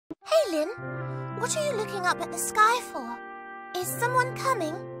Lynn. What are you looking up at the sky for? Is someone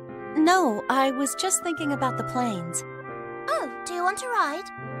coming? No, I was just thinking about the planes. Oh, do you want to ride?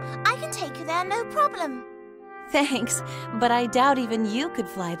 I can take you there, no problem. Thanks, but I doubt even you could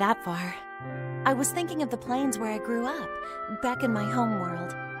fly that far. I was thinking of the plains where I grew up, back in my home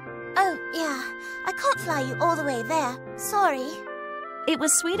world. Oh, yeah. I can't fly you all the way there. Sorry. It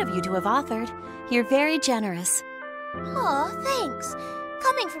was sweet of you to have offered. You're very generous. Aw, thanks.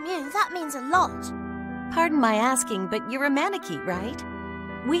 Coming from you, that means a lot. Pardon my asking, but you're a Manakete, right?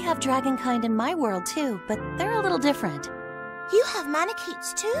 We have dragonkind in my world too, but they're a little different. You have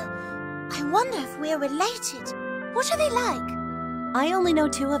Manaketes too? I wonder if we're related. What are they like? I only know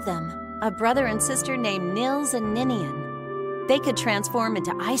two of them, a brother and sister named Niles and Ninian. They could transform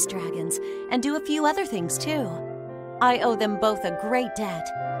into ice dragons and do a few other things too. I owe them both a great debt.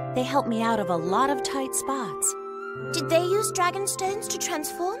 They helped me out of a lot of tight spots. Did they use dragon stones to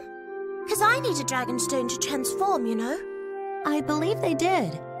transform? 'Cause I need a dragon stone to transform, you know. I believe they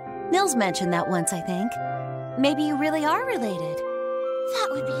did. Nils mentioned that once, I think. Maybe you really are related. That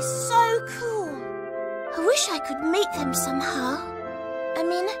would be so cool. I wish I could meet them somehow. I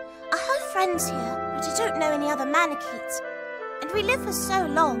mean, I have friends here, but I don't know any other Manaketes. And we live for so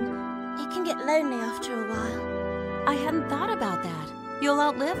long, it can get lonely after a while. I hadn't thought about that. You'll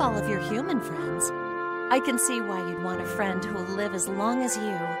outlive all of your human friends. I can see why you'd want a friend who'll live as long as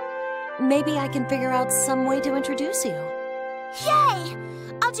you. Maybe I can figure out some way to introduce you. Yay!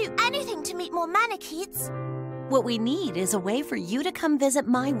 I'll do anything to meet more Manaketes. What we need is a way for you to come visit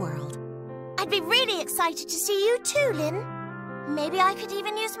my world. I'd be really excited to see you too, Lynn. Maybe I could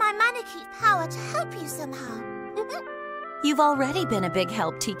even use my Manakete power to help you somehow. You've already been a big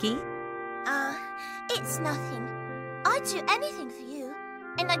help, Tiki. It's nothing. I'd do anything for you,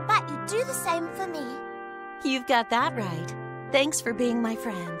 and I'd bet you'd do the same for me. You've got that right. Thanks for being my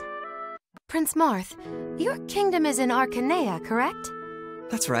friend. Prince Marth, your kingdom is in Arcanea, correct?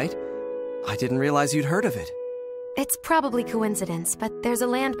 That's right. I didn't realize you'd heard of it. It's probably coincidence, but there's a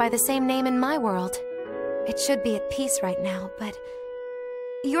land by the same name in my world. It should be at peace right now, but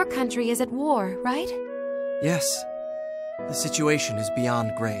your country is at war, right? Yes. The situation is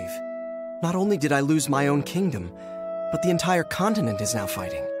beyond grave. Not only did I lose my own kingdom, but the entire continent is now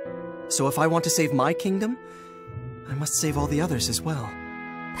fighting. So if I want to save my kingdom, I must save all the others as well.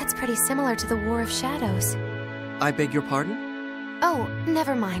 That's pretty similar to the War of Shadows. I beg your pardon? Oh,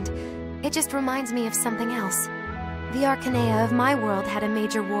 never mind. It just reminds me of something else. The Arcanea of my world had a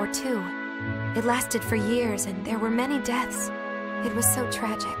major war too. It lasted for years and there were many deaths. It was so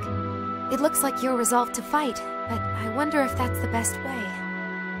tragic. It looks like you're resolved to fight, but I wonder if that's the best way.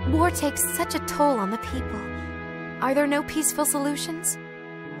 War takes such a toll on the people. Are there no peaceful solutions?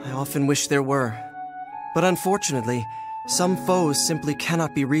 I often wish there were. But unfortunately, some foes simply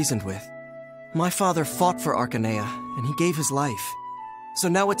cannot be reasoned with. My father fought for Arcanea, and he gave his life. So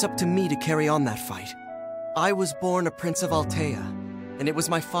now it's up to me to carry on that fight. I was born a Prince of Altea, and it was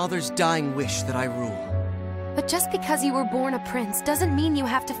my father's dying wish that I rule. But just because you were born a prince doesn't mean you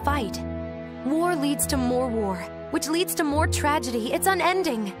have to fight. War leads to more war, which leads to more tragedy. It's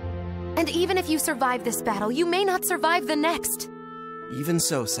unending. And even if you survive this battle, you may not survive the next. Even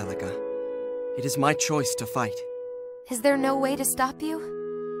so, Celica. It is my choice to fight. Is there no way to stop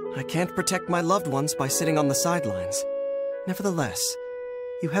you? I can't protect my loved ones by sitting on the sidelines. Nevertheless,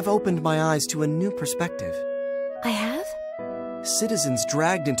 you have opened my eyes to a new perspective. I have? Citizens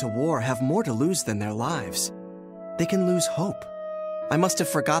dragged into war have more to lose than their lives. They can lose hope. I must have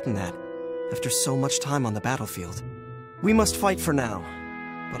forgotten that, after so much time on the battlefield. We must fight for now,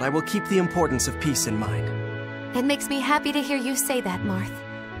 but I will keep the importance of peace in mind. It makes me happy to hear you say that, Marth.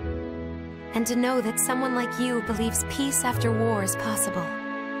 And to know that someone like you believes peace after war is possible.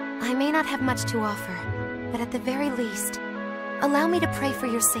 I may not have much to offer, but at the very least, allow me to pray for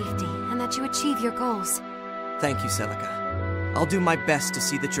your safety and that you achieve your goals. Thank you, Celica. I'll do my best to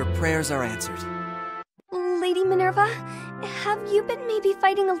see that your prayers are answered. Lady Minerva, have you been maybe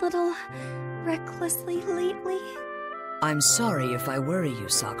fighting a little recklessly lately? I'm sorry if I worry you,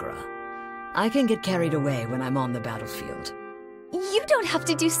 Sakura. I can get carried away when I'm on the battlefield. You don't have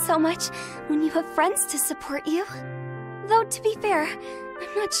to do so much when you have friends to support you. Though, to be fair,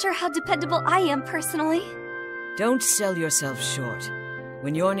 I'm not sure how dependable I am personally. Don't sell yourself short.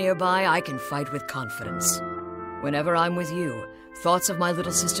 When you're nearby, I can fight with confidence. Whenever I'm with you, thoughts of my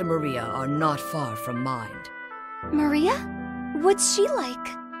little sister Maria are not far from mind. Maria? What's she like?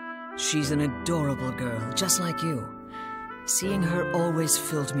 She's an adorable girl, just like you. Seeing her always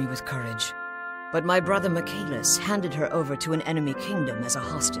filled me with courage. But my brother Michaelis handed her over to an enemy kingdom as a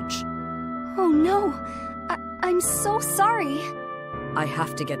hostage. Oh no, I'm so sorry. I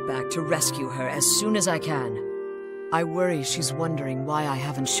have to get back to rescue her as soon as I can. I worry she's wondering why I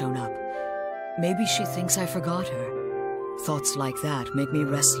haven't shown up. Maybe she thinks I forgot her. Thoughts like that make me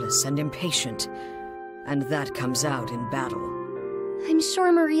restless and impatient, and that comes out in battle. I'm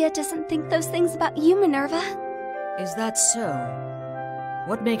sure Maria doesn't think those things about you, Minerva. Is that so?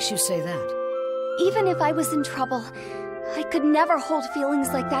 What makes you say that? Even if I was in trouble, I could never hold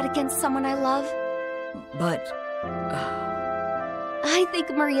feelings like that against someone I love. But... I think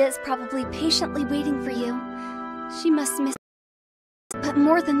Maria is probably patiently waiting for you. She must miss you. But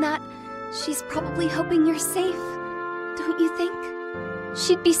more than that, she's probably hoping you're safe. Don't you think?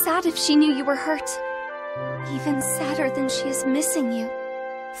 She'd be sad if she knew you were hurt. Even sadder than she is missing you.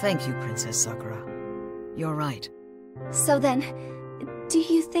 Thank you, Princess Sakura. You're right. So then, do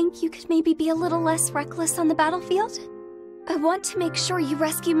you think you could maybe be a little less reckless on the battlefield? I want to make sure you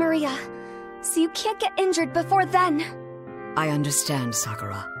rescue Maria, so you can't get injured before then. I understand,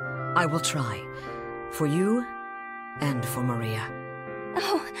 Sakura. I will try. For you, and for Maria.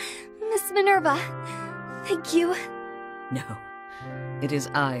 Oh, Miss Minerva, thank you. No, it is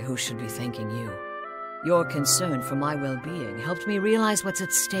I who should be thanking you. Your concern for my well-being helped me realize what's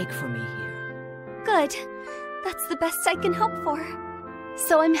at stake for me here. Good. That's the best I can hope for.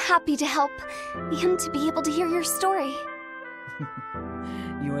 So I'm happy to help, and to be able to hear your story.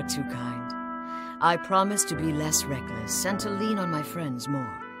 You are too kind. I promise to be less reckless and to lean on my friends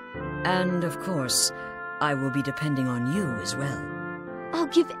more. And, of course, I will be depending on you as well. I'll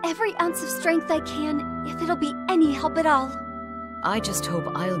give every ounce of strength I can, if it'll be any help at all. I just hope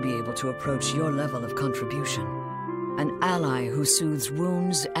I'll be able to approach your level of contribution. An ally who soothes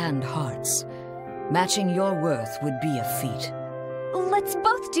wounds and hearts. Matching your worth would be a feat. Let's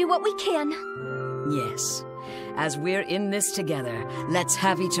both do what we can. Yes. As we're in this together, let's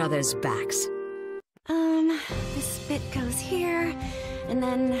have each other's backs. This bit goes here, and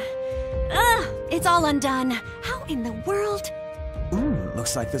then... it's all undone. How in the world?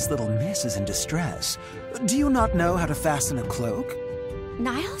 Looks like this little miss is in distress. Do you not know how to fasten a cloak?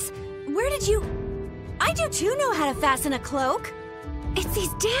 Niles? Where did you... I do too know how to fasten a cloak. It's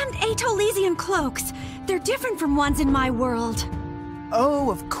these damned Atolesian cloaks. They're different from ones in my world.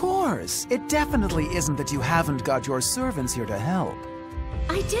 Oh, of course. It definitely isn't that you haven't got your servants here to help.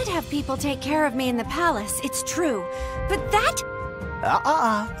 I did have people take care of me in the palace, it's true. But that...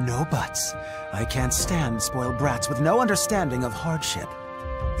 No buts. I can't stand spoiled brats with no understanding of hardship.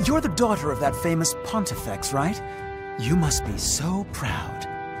 You're the daughter of that famous pontifex, right? You must be so proud.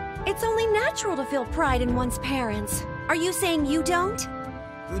 It's only natural to feel pride in one's parents. Are you saying you don't?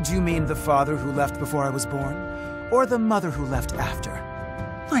 Do you mean the father who left before I was born? Or the mother who left after?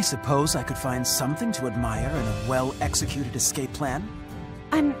 I suppose I could find something to admire in a well-executed escape plan.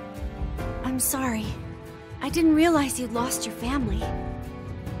 I'm sorry. I didn't realize you'd lost your family.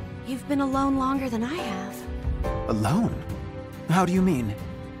 You've been alone longer than I have. Alone? How do you mean?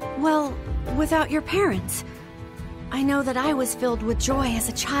 Well, without your parents. I know that I was filled with joy as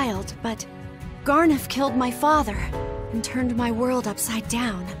a child, but Garneth killed my father and turned my world upside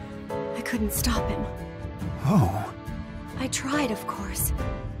down. I couldn't stop him. Oh. I tried, of course,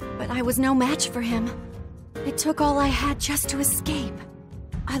 but I was no match for him. It took all I had just to escape.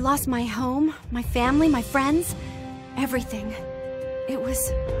 I lost my home, my family, my friends, everything. It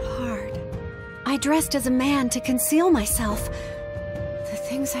was hard. I dressed as a man to conceal myself. The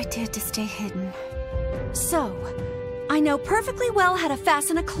things I did to stay hidden. So, I know perfectly well how to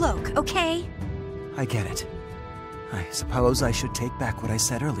fasten a cloak, okay? I get it. I suppose I should take back what I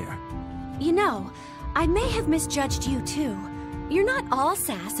said earlier. You know, I may have misjudged you too. You're not all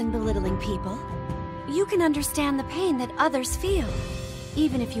sass and belittling people. You can understand the pain that others feel,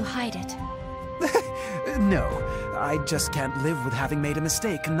 even if you hide it. No, I just can't live with having made a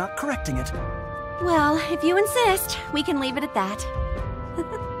mistake and not correcting it. Well, if you insist, we can leave it at that.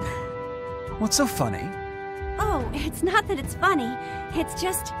 What's so funny? Oh, it's not that it's funny. It's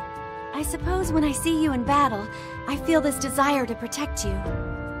just... I suppose when I see you in battle, I feel this desire to protect you.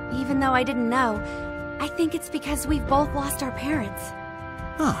 Even though I didn't know, I think it's because we've both lost our parents.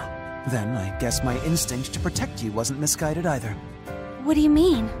 Huh. Then I guess my instinct to protect you wasn't misguided either. What do you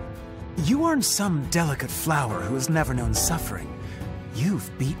mean? You aren't some delicate flower who has never known suffering. You've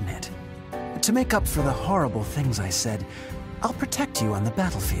beaten it. To make up for the horrible things I said, I'll protect you on the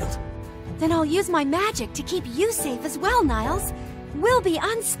battlefield. Then I'll use my magic to keep you safe as well, Niles. We'll be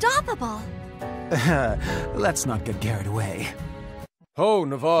unstoppable. Let's not get carried away. Ho,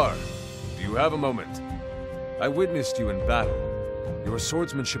 Navarre. Do you have a moment? I witnessed you in battle. Your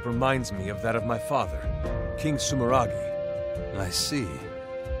swordsmanship reminds me of that of my father, King Sumeragi. I see.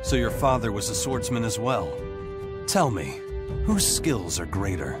 So your father was a swordsman as well. Tell me, Whose skills are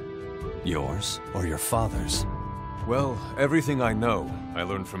greater? Yours or your father's? Well, everything I know, I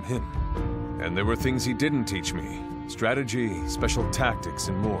learned from him. And there were things he didn't teach me. Strategy, special tactics,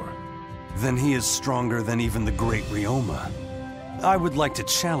 and more. Then he is stronger than even the great Ryoma. I would like to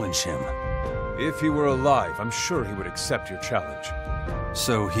challenge him. If he were alive, I'm sure he would accept your challenge.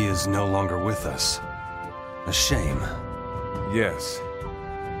 So he is no longer with us. A shame. Yes.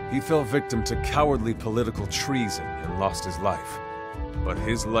 He fell victim to cowardly political treason and lost his life. But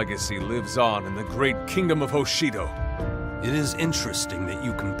his legacy lives on in the great kingdom of Hoshido. It is interesting that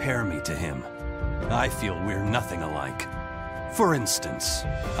you compare me to him. I feel we're nothing alike. For instance,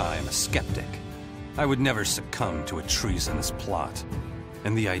 I am a skeptic. I would never succumb to a treasonous plot.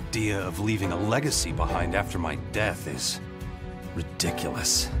 And the idea of leaving a legacy behind after my death is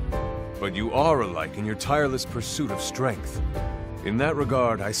ridiculous. But you are alike in your tireless pursuit of strength. In that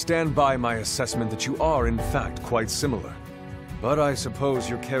regard, I stand by my assessment that you are, in fact, quite similar. But I suppose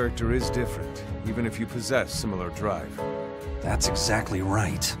your character is different, even if you possess similar drive. That's exactly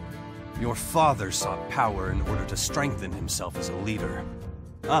right. Your father sought power in order to strengthen himself as a leader.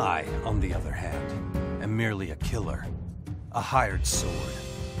 I, on the other hand, am merely a killer. A hired sword.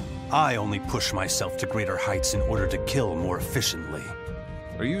 I only push myself to greater heights in order to kill more efficiently.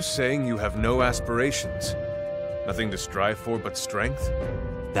 Are you saying you have no aspirations? Nothing to strive for but strength?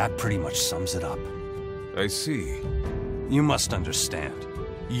 That pretty much sums it up. I see. You must understand.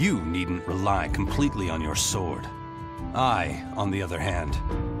 You needn't rely completely on your sword. I, on the other hand,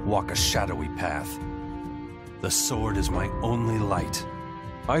 walk a shadowy path. The sword is my only light.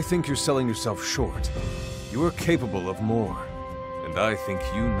 I think you're selling yourself short. You are capable of more, and I think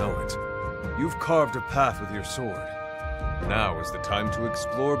you know it. You've carved a path with your sword. Now is the time to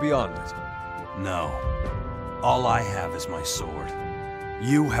explore beyond it. No. All I have is my sword.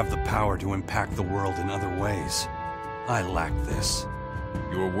 You have the power to impact the world in other ways. I lack this.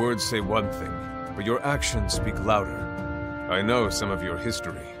 Your words say one thing, but your actions speak louder. I know some of your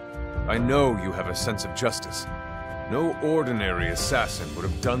history. I know you have a sense of justice. No ordinary assassin would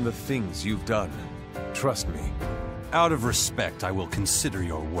have done the things you've done. Trust me. Out of respect, I will consider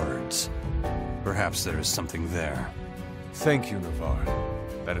your words. Perhaps there is something there. Thank you, Navarre.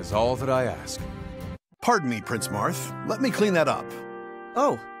 That is all that I ask. Pardon me, Prince Marth. Let me clean that up.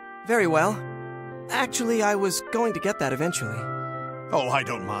 Oh, very well. Actually, I was going to get that eventually. Oh, I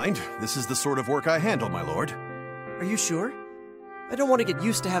don't mind. This is the sort of work I handle, my lord. Are you sure? I don't want to get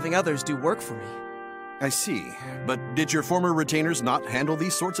used to having others do work for me. I see. But did your former retainers not handle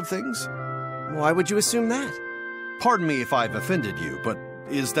these sorts of things? Why would you assume that? Pardon me if I've offended you, but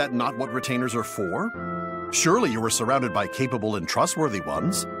is that not what retainers are for? Surely you were surrounded by capable and trustworthy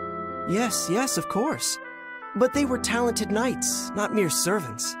ones. Yes, of course. But they were talented knights, not mere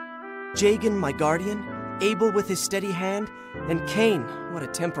servants. Jagan, my guardian, Abel with his steady hand, and Cain, what a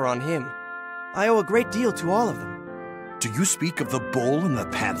temper on him. I owe a great deal to all of them. Do you speak of the bull and the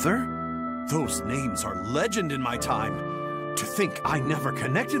panther? Those names are legend in my time. To think I never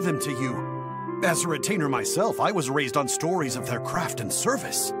connected them to you. As a retainer myself, I was raised on stories of their craft and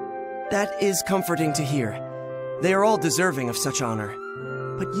service. That is comforting to hear. They are all deserving of such honor.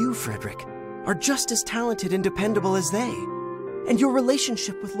 But you, Frederick, are just as talented and dependable as they. And your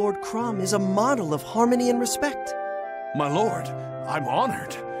relationship with Lord Crom is a model of harmony and respect. My lord, I'm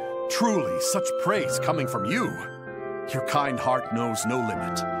honored. Truly, such praise coming from you. Your kind heart knows no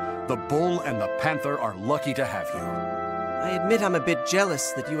limit. The bull and the panther are lucky to have you. I admit I'm a bit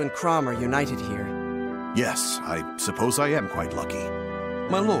jealous that you and Crom are united here. Yes, I suppose I am quite lucky.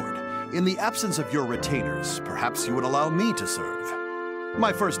 My lord, in the absence of your retainers, perhaps you would allow me to serve.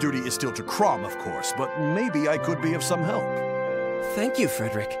 My first duty is still to Crom, of course, but maybe I could be of some help. Thank you,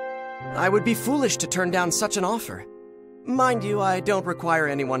 Frederick. I would be foolish to turn down such an offer. Mind you, I don't require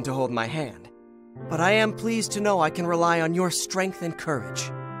anyone to hold my hand. But I am pleased to know I can rely on your strength and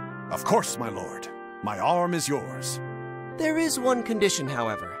courage. Of course, my lord. My arm is yours. There is one condition,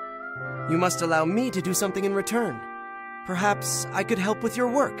 however. You must allow me to do something in return. Perhaps I could help with your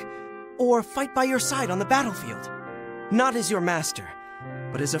work, or fight by your side on the battlefield. Not as your master,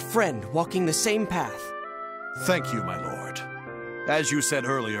 but as a friend walking the same path. Thank you, my lord. As you said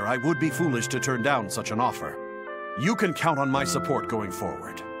earlier, I would be foolish to turn down such an offer. You can count on my support going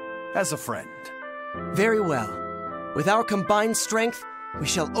forward, as a friend. Very well. With our combined strength, we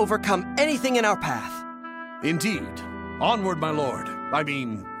shall overcome anything in our path. Indeed. Onward, my lord. I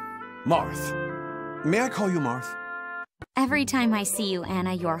mean, Marth. May I call you Marth? Every time I see you,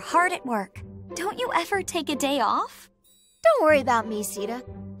 Anna, you're hard at work. Don't you ever take a day off? Don't worry about me, Sita.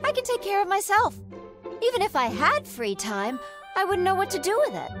 I can take care of myself. Even if I had free time, I wouldn't know what to do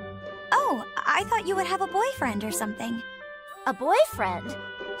with it. Oh, I thought you would have a boyfriend or something. A boyfriend?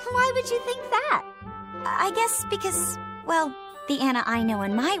 Why would you think that? I guess because, well, the Anna I know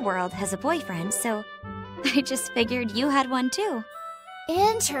in my world has a boyfriend, so I just figured you had one too.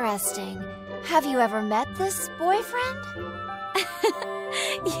 Interesting. Have you ever met this boyfriend?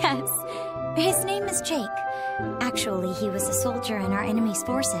 Yes. His name is Jake. Actually, he was a soldier in our enemy's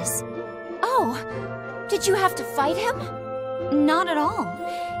forces. Oh, did you have to fight him? Not at all.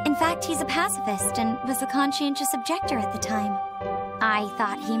 In fact, he's a pacifist and was a conscientious objector at the time. I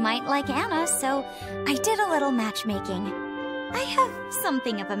thought he might like Anna, so I did a little matchmaking. I have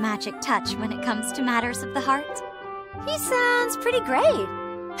something of a magic touch when it comes to matters of the heart. He sounds pretty great.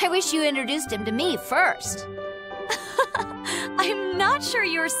 I wish you introduced him to me first. I'm not sure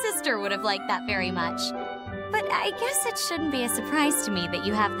your sister would have liked that very much. But I guess it shouldn't be a surprise to me that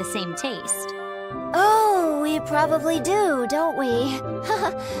you have the same taste. Oh, we probably do, don't we?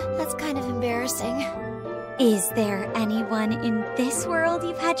 That's kind of embarrassing. Is there anyone in this world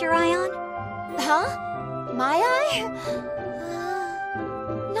you've had your eye on? Huh? My eye?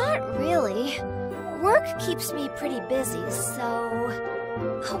 Not really. Work keeps me pretty busy, so...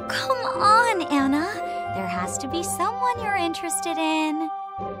 Oh, come on, Anna. There has to be someone you're interested in.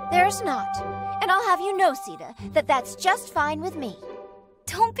 There's not. And I'll have you know, Sita, that that's just fine with me.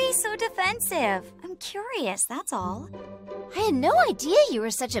 Don't be so defensive. I'm curious, that's all. I had no idea you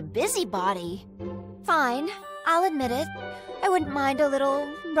were such a busybody. Fine, I'll admit it. I wouldn't mind a little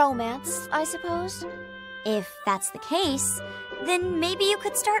romance, I suppose. If that's the case, then maybe you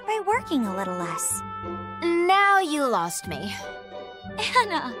could start by working a little less. Now you lost me.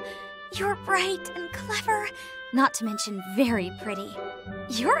 Anna, you're bright and clever, not to mention very pretty.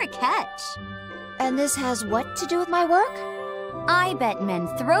 You're a catch. And this has what to do with my work? I bet men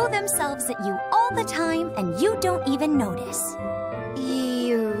throw themselves at you all the time and you don't even notice.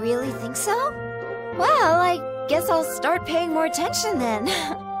 You really think so? Well, I guess I'll start paying more attention then.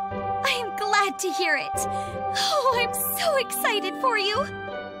 I'm glad to hear it. Oh, I'm so excited for you.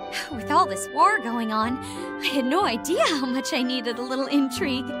 With all this war going on, I had no idea how much I needed a little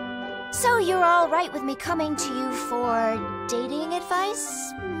intrigue. So you're all right with me coming to you for dating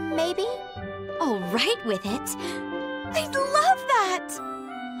advice, maybe? All right with it? I'd love that!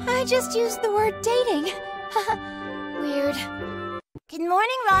 I just used the word dating. Weird. Good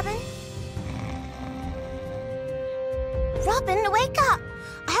morning, Robin. Robin, wake up!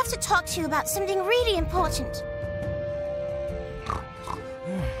 I have to talk to you about something really important.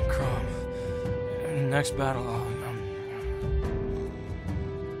 Crom. Next battle,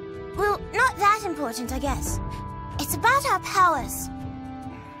 Well, not that important, I guess. It's about our powers.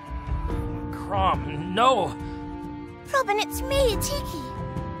 Crom, no! Robin, it's me, Tiki.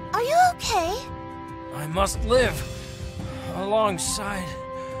 Are you okay? I must live alongside.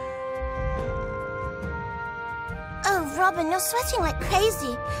 Oh, Robin, you're sweating like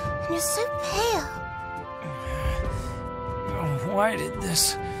crazy, and you're so pale. Why did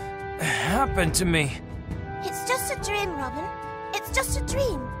this happen to me? It's just a dream, Robin. It's just a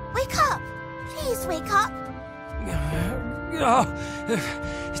dream. Wake up. Please wake up.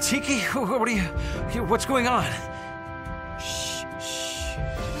 Tiki, what are you... What's going on? Shh, shh.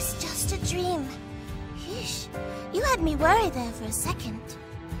 It was just a dream. Yeesh. You had me worried there for a second.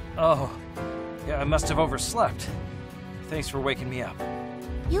 Oh, yeah, I must have overslept. Thanks for waking me up.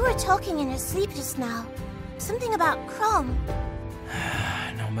 You were talking in your sleep just now. Something about Crom.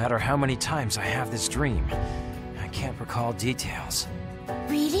 No matter how many times I have this dream, I can't recall details.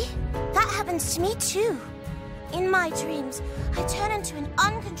 Really? That happens to me too. In my dreams, I turn into an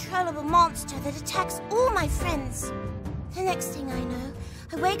uncontrollable monster that attacks all my friends. The next thing I know,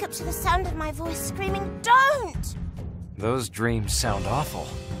 I wake up to the sound of my voice screaming, "Don't!" Those dreams sound awful.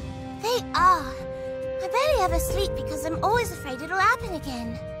 They are. I barely ever sleep because I'm always afraid it'll happen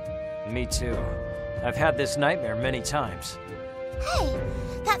again. Me too. I've had this nightmare many times. Hey,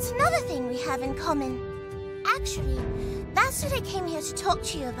 that's another thing we have in common. Actually, that's what I came here to talk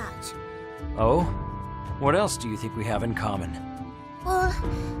to you about. Oh? What else do you think we have in common? Well,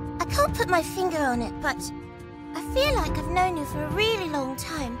 I can't put my finger on it, but I feel like I've known you for a really long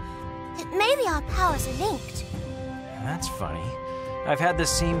time. That maybe our powers are linked. That's funny. I've had the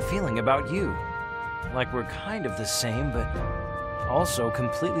same feeling about you. Like we're kind of the same, but also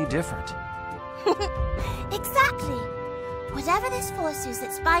completely different. Exactly. Whatever this force is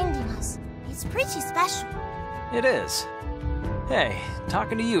that's binding us, it's pretty special. It is. Hey,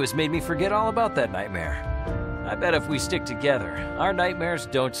 talking to you has made me forget all about that nightmare. I bet if we stick together, our nightmares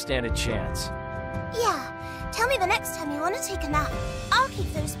don't stand a chance. Yeah, tell me the next time you want to take a nap. I'll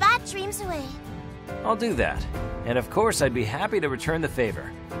keep those bad dreams away. I'll do that. And of course, I'd be happy to return the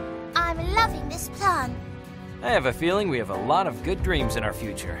favor. I'm loving this plan. I have a feeling we have a lot of good dreams in our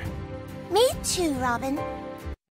future. Me too, Robin.